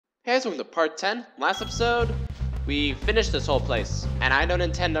Hey guys, welcome to part 10. Last episode, we finished this whole place, and I don't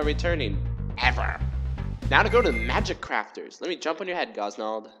intend on returning. Ever. Now to go to the Magic Crafters. Let me jump on your head,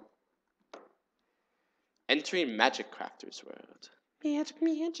 Gosnald. Entering Magic Crafters World. Magic,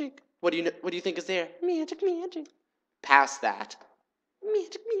 magic. What do you think is there? Magic, magic. Past that.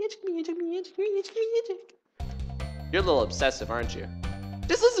 Magic, magic, magic, magic, magic, magic. You're a little obsessive, aren't you?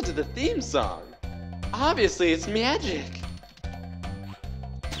 Just listen to the theme song. Obviously, it's magic.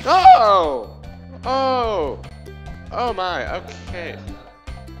 Oh! Oh! Oh my, okay.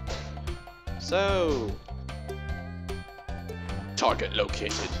 So... Target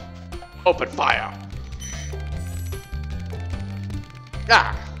located. Open fire!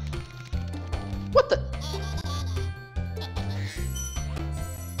 Ah! What the...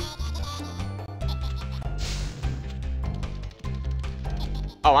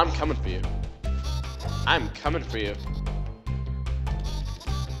 Oh, I'm coming for you. I'm coming for you.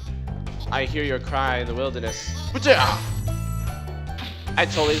 I hear your cry in the wilderness. I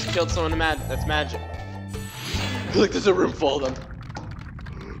totally just killed someone that's magic. Look, there's a room full of them.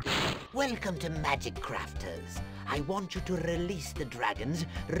 Welcome to Magic Crafters. I want you to release the dragons,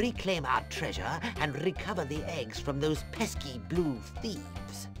 reclaim our treasure, and recover the eggs from those pesky blue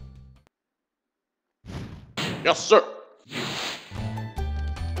thieves. Yes, sir.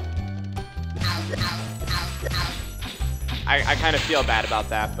 I kind of feel bad about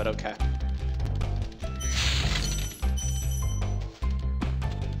that, but okay.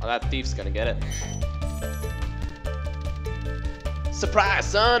 Oh, that thief's gonna get it. Surprise,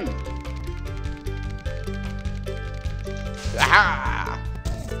 son! Aha!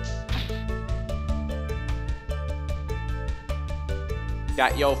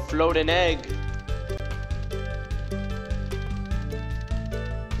 Got your floating egg.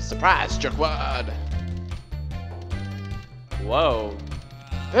 Surprise, jerkwad! Whoa.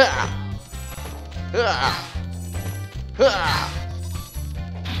 Ah. Ah. Ah.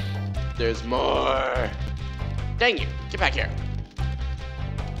 There's more. Dang you. Get back here.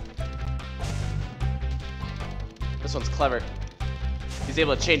 This one's clever. He's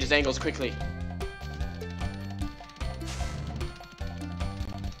able to change his angles quickly.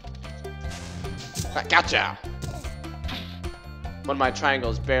 I gotcha. One of my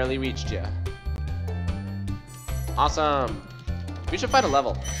triangles barely reached you. Awesome. We should find a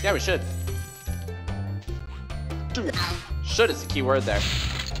level. Yeah, we should. Dude, should is the key word there.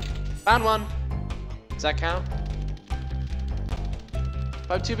 Found one. Does that count?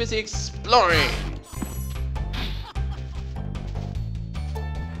 I'm too busy exploring.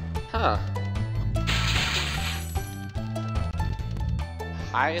 Huh.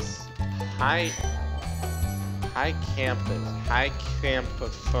 High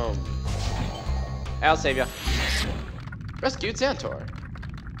campus foam. I'll save you. Rescued Xantor.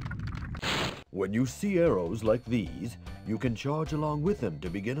 When you see arrows like these, you can charge along with them to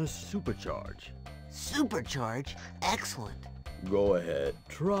begin a supercharge. Supercharge? Excellent. Go ahead,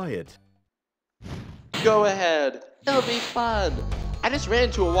 try it. Go ahead. It'll be fun. I just ran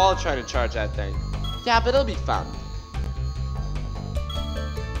into a wall trying to charge that thing. Yeah, but it'll be fun.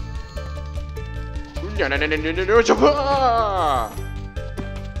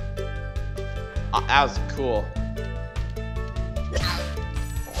 Oh, that was cool.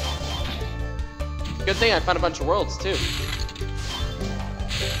 Good thing I found a bunch of worlds too.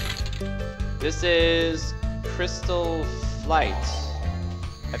 This is Crystal Flight,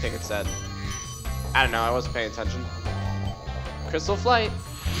 I think it said. I don't know, I wasn't paying attention. Crystal Flight.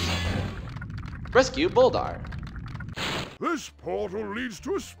 Rescue Boldar. This portal leads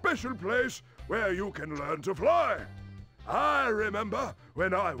to a special place where you can learn to fly. I remember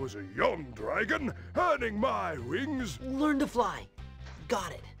when I was a young dragon, earning my wings. Learn to fly.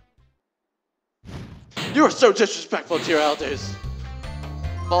 Got it. You are so disrespectful to your elders.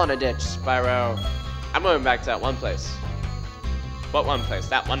 Fall in a ditch, Spyro. I'm going back to that one place. What one place?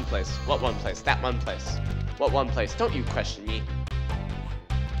 That one place. What one place? That one place. What one place? Don't you question me.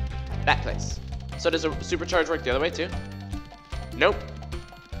 That place. So does a supercharge work the other way too? Nope.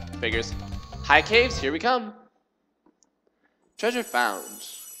 Figures. High caves, here we come. Treasure found.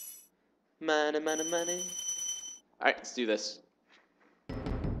 Money, money, money. Alright, let's do this.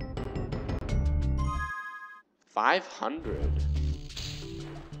 500.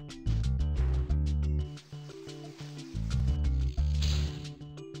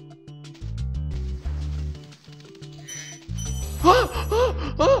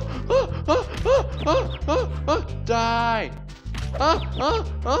 Die! Oh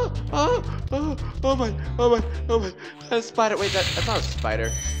my. That's a spider. Wait, that's not a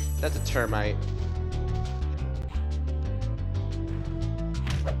spider. That's a termite.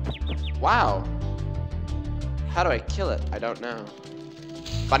 Wow. How do I kill it? I don't know.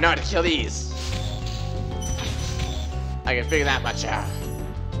 But I know how to kill these. I can figure that much out.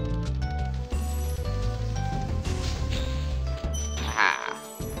 Aha.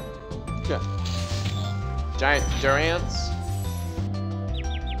 Giant durants.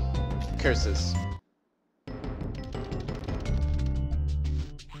 Curses.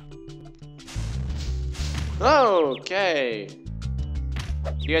 Okay.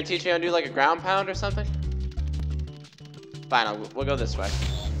 You gonna teach me how to do like a ground pound or something? Fine, we'll go this way.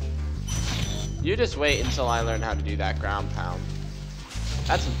 You just wait until I learn how to do that ground pound.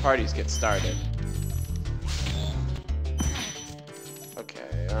 That's when parties get started.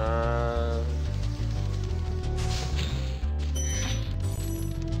 Okay,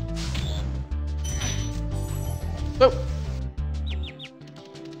 Whoa!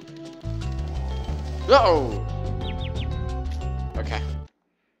 Uh-oh! Okay.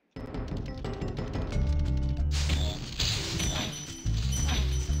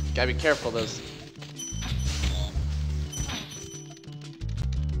 Gotta be careful, those.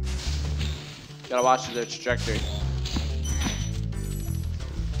 Gotta watch their trajectory.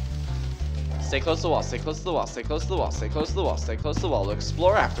 Stay close to the wall, stay close to the wall, stay close to the wall, stay close to the wall, stay close to the wall. We'll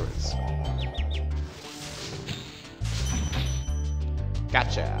explore afterwards.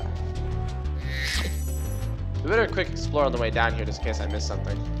 Gotcha. We better quick explore on the way down here just in case I missed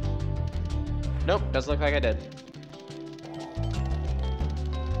something. Nope, doesn't look like I did.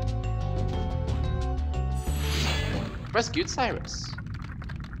 Rescued Cyrus.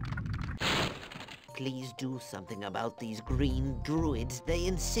 Please do something about these green druids. They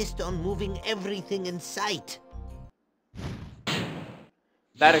insist on moving everything in sight.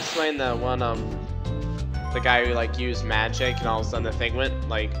 That explained the one, the guy who like used magic and all of a sudden the thing went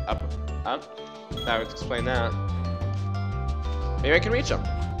like up. That would explain that. Maybe I can reach him.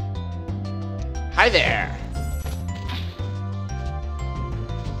 Hi there.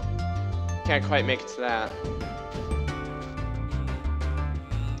 Can't quite make it to that.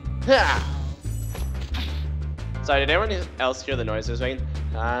 Ha! Sorry, did anyone else hear the noise it was making?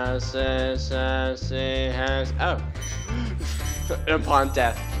 Oh. Upon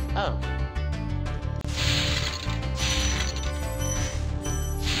death. Oh.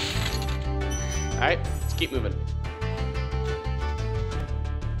 Alright, let's keep moving.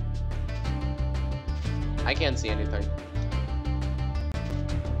 I can't see anything.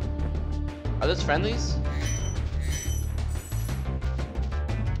 Are those friendlies?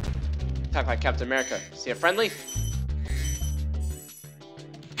 Talk like Captain America. See a friendly?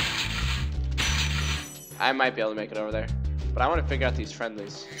 I might be able to make it over there. But I want to figure out these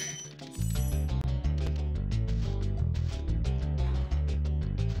friendlies.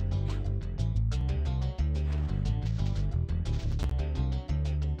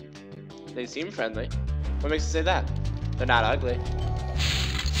 They seem friendly. What makes you say that? They're not ugly.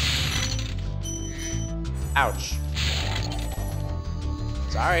 Ouch.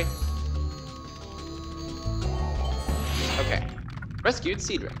 Sorry. Okay. Rescued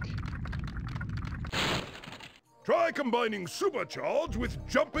Cedric. Try combining supercharge with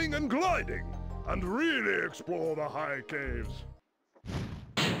jumping and gliding, and really explore the high caves.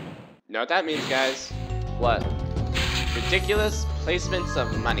 You know what that means, guys? What? Ridiculous placements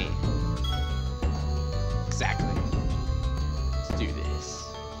of money. Exactly. Let's do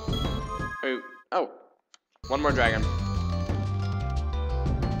this. Oh, one more dragon.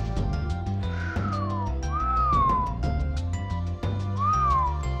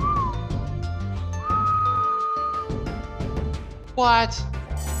 What?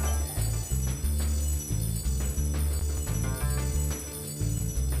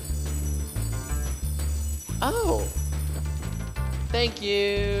 Oh. Thank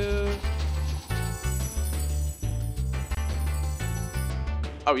you.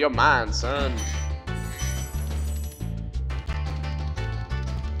 Oh, you're mine, son.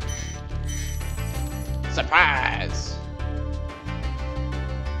 Surprise!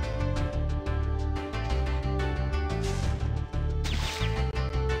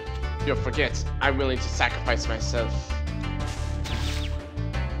 You'll forget, I'm willing to sacrifice myself.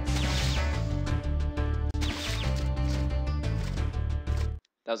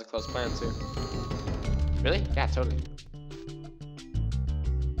 That was a close plan, too. Really? Yeah, totally.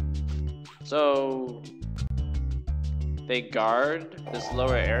 So... they guard this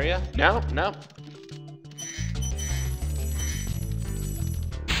lower area? No, no.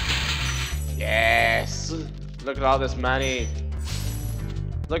 Yes! Look at all this money.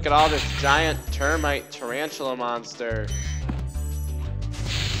 Look at all this giant termite tarantula monster.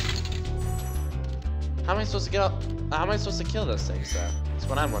 How am I supposed to get up? How am I supposed to kill those things though? That's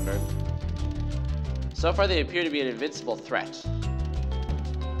what I'm wondering. So far, they appear to be an invincible threat.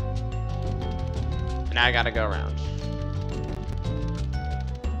 And now I gotta go around.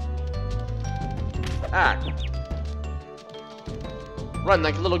 Ah. Run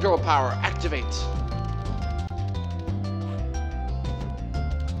like a little girl power. Activate.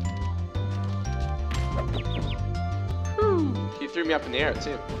 Whew. He threw me up in the air,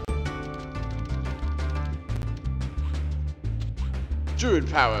 too. Druid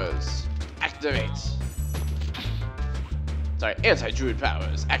powers. Activate. Sorry, anti-druid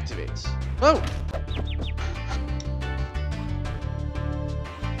powers. Activate. Oh!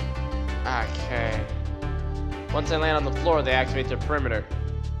 Okay. Once I land on the floor, they activate their perimeter,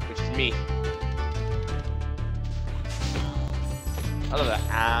 which is me. I love that.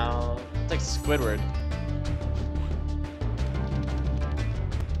 Ow. It's like Squidward.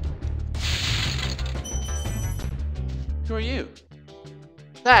 Who are you?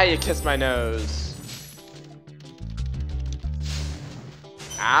 Ah, you kissed my nose.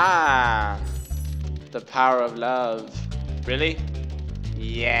 Ah. The power of love. Really?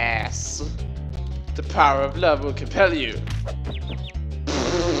 Yes. The power of love will compel you.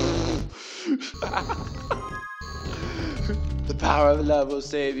 The power of love will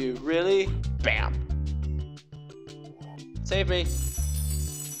save you. Really? Bam. Save me.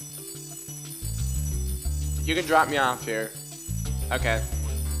 You can drop me off here. Okay.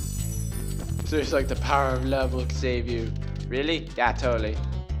 So it's like the power of love will save you. Really? Yeah, totally.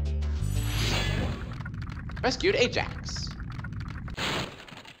 Rescued Ajax.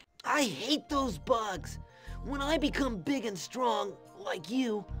 I hate those bugs. When I become big and strong, like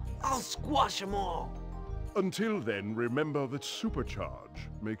you, I'll squash them all. Until then, remember that supercharge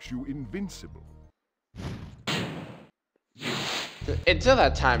makes you invincible. Until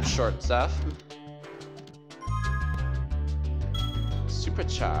that time, short stuff.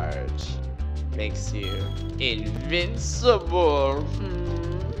 Supercharge makes you invincible.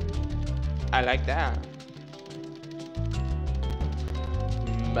 I like that.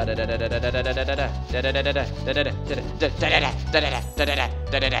 I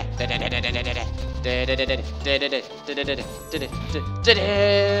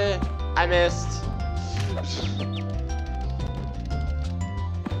missed.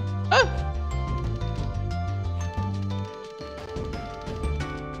 Oh.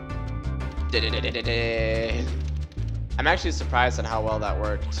 I'm actually surprised at how well that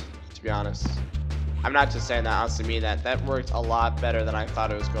worked, to be honest. I'm not just saying that, honestly mean that. That worked a lot better than I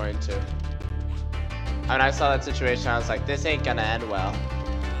thought it was going to. When I saw that situation, I was like, this ain't gonna end well.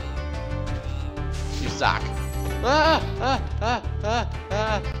 You suck. Ah, ah, ah, ah,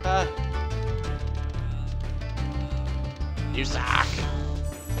 ah, ah. You suck.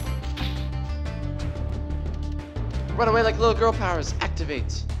 Run away like little girl powers.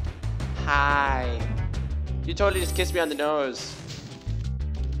 Activate. Hi. You totally just kissed me on the nose.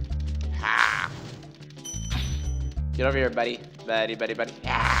 Ha. Get over here, buddy. Buddy.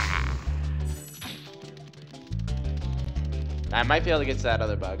 Ah. I might be able to get to that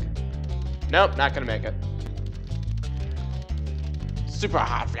other bug. Nope, not gonna make it. Super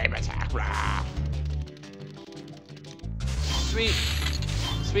hot flame attack. Rah. Sweet.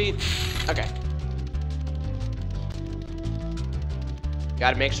 Okay.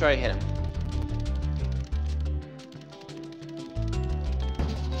 Gotta make sure I hit him.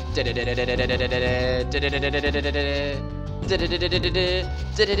 Yeah.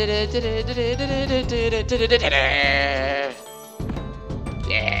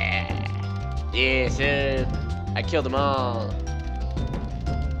 Yes, I killed them all.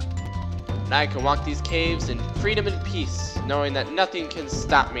 Now I can walk these caves in freedom and peace, knowing that nothing can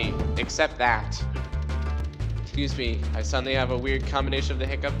stop me except that. Excuse me, I suddenly have a weird combination of the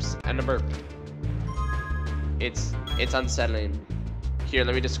hiccups and a burp. It's unsettling. Here,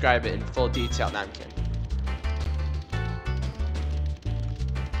 let me describe it in full detail. Now I'm kidding.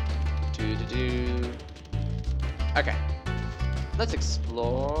 Okay. Let's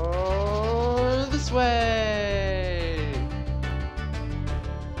explore this way.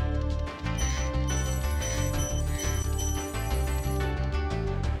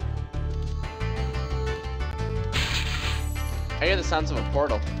 I hear the sounds of a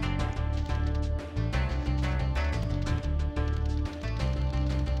portal.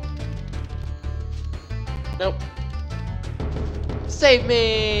 Nope. Save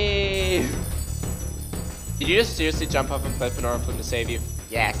me! Did you just seriously jump off a cliff in order for him to save you?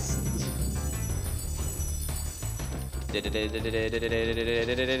 Yes. This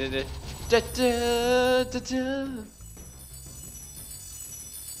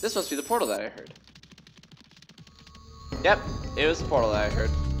must be the portal that I heard. Yep, it was the portal that I heard.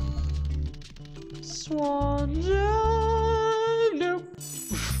 Swan jump. Nope.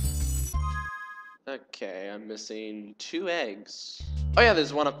 Okay, I'm missing 2 eggs. Oh yeah,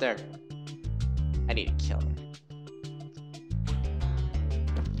 there's one up there. I need to kill him.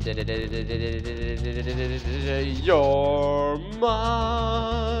 You're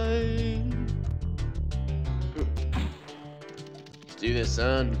mine. Let's do this,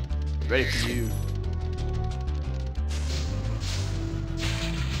 son. Ready for you.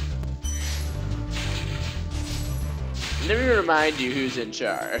 Let me remind you who's in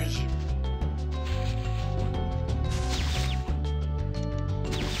charge.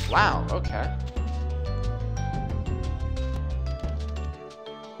 Wow, okay.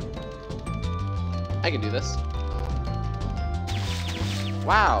 I can do this.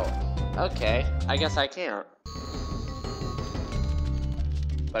 Wow, okay. I guess I can't.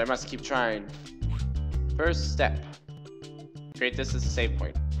 But I must keep trying. First step. Create this as a save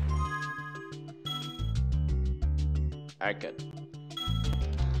point. Alright, good.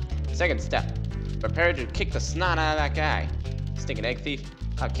 Second step. Prepare to kick the snot out of that guy. Stinking egg thief.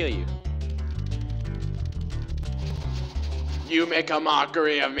 I'll kill you. You make a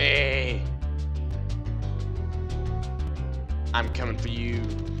mockery of me. I'm coming for you.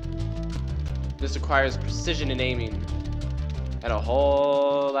 This requires precision in aiming and a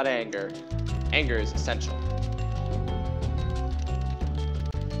whole lot of anger. Anger is essential.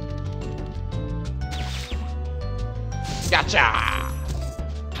 Gotcha!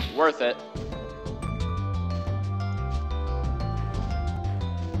 Worth it.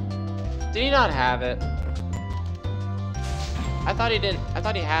 Did he not have it? I thought he didn't. I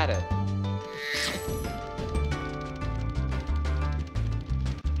thought he had it.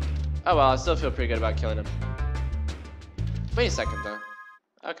 Oh well, I still feel pretty good about killing him. Wait a second though.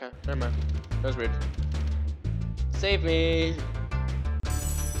 Okay, never mind. That was weird. Save me!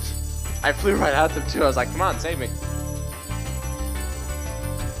 I flew right at them too. I was like, come on, save me.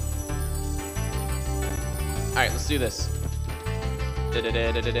 Alright, let's do this.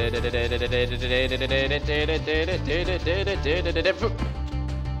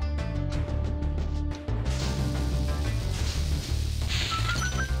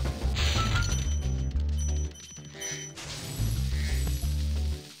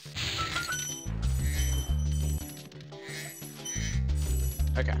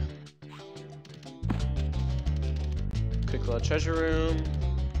 Okay. Quick little treasure room.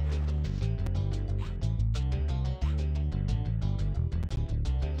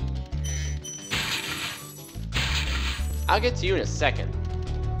 I'll get to you in a second.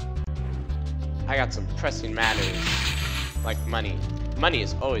 I got some pressing matters, like money. Money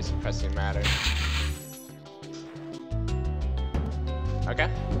is always a pressing matter. Okay.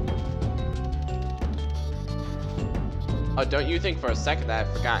 Oh, don't you think for a second that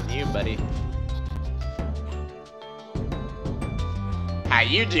I've forgotten you, buddy. How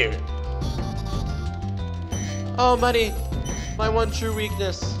you do? Oh, money, my one true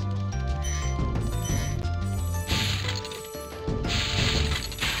weakness.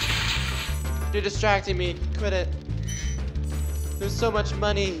 You're distracting me. Quit it. There's so much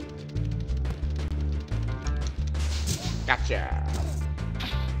money. Gotcha.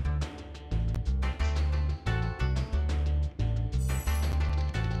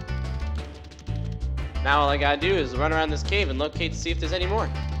 Now all I gotta do is run around this cave and locate to see if there's any more.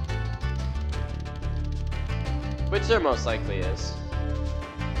 Which there most likely is.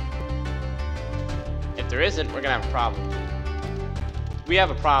 If there isn't, we're gonna have a problem. We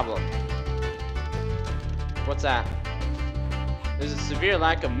have a problem. What's that? There's a severe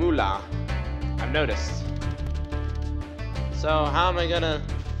lack of moolah. I've noticed. So how am I gonna...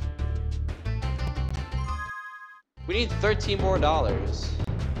 We need $13 more.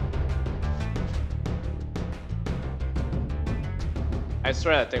 I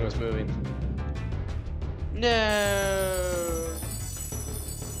swear that thing was moving. No.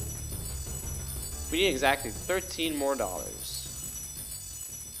 We need exactly $13 more.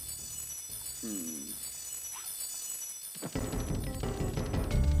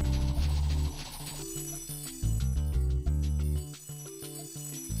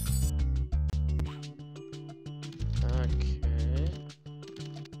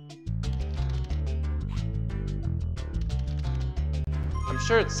 I'm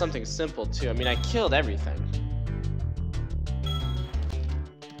sure it's something simple too. I mean, I killed everything.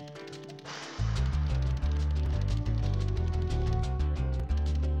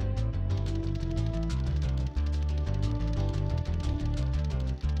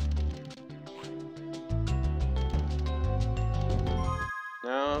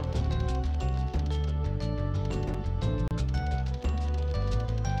 No.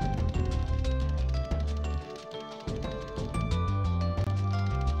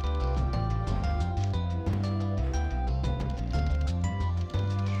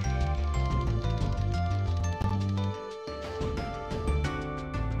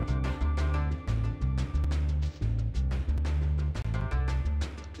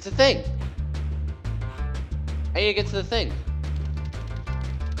 It's a thing. I need to get to the thing.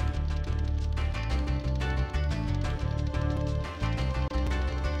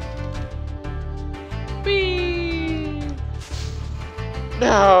 Whee!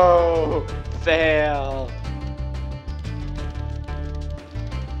 No! Fail.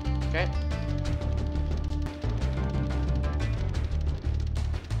 Okay.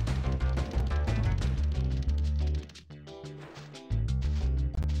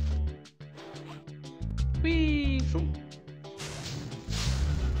 Whee! Boom.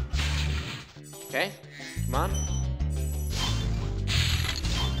 Okay, come on.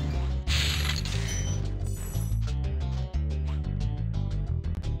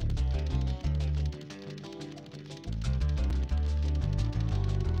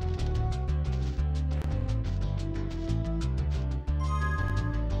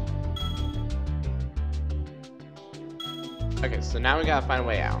 Okay, so now we gotta find a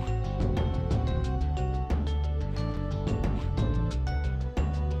way out.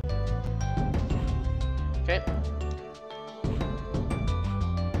 Okay.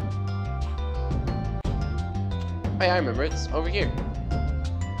 Oh yeah, I remember, it's over here.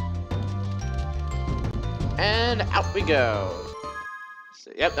 And out we go.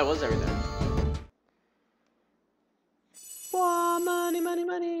 So, yep, that was everything. Whoa, money, money,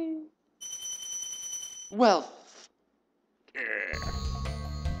 money. Wealth.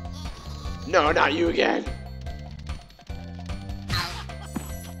 No, not you again.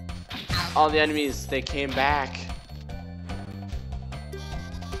 All the enemies, they came back.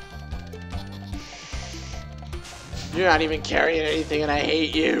 You're not even carrying anything and I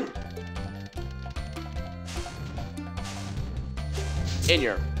hate you. In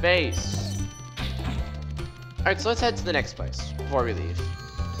your face. Alright, so let's head to the next place before we leave.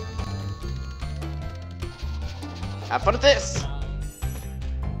 Have fun with this!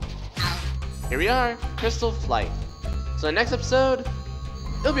 Here we are, Crystal Flight. So the next episode,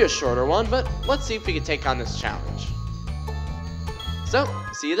 it'll be a shorter one, but let's see if we can take on this challenge. So,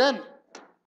 see you then!